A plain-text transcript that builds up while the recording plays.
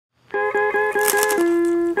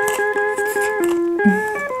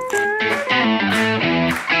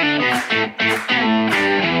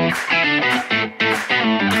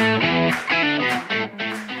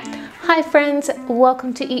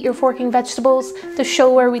welcome to Eat Your Forking Vegetables, the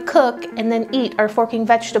show where we cook and then eat our forking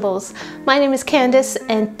vegetables. My name is Candace,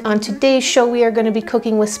 and on today's show we are going to be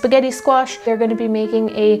cooking with spaghetti squash. They're going to be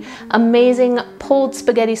making an amazing pulled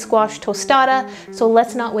spaghetti squash tostada, so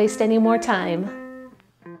let's not waste any more time.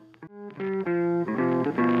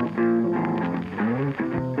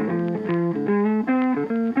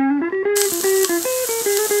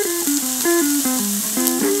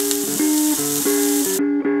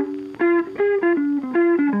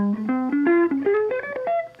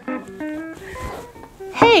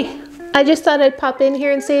 Hey, I just thought I'd pop in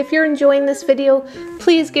here and say if you're enjoying this video,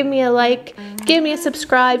 please give me a like, give me a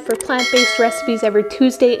subscribe for plant-based recipes every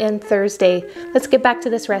Tuesday and Thursday. Let's get back to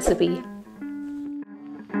this recipe.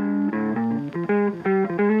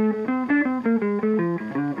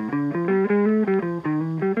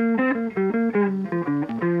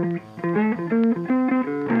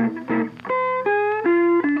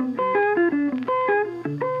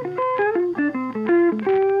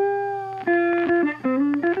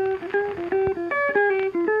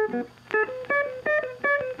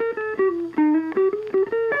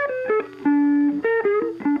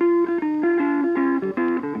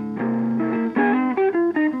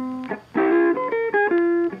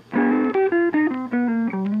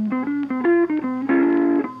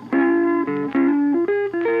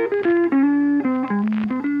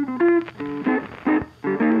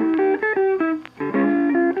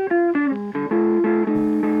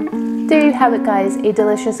 There you have it, guys, a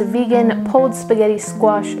delicious vegan pulled spaghetti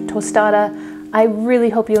squash tostada. I really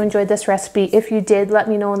hope you enjoyed this recipe. If you did, let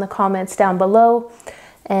me know in the comments down below.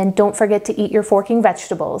 And don't forget to eat your forking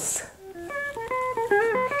vegetables.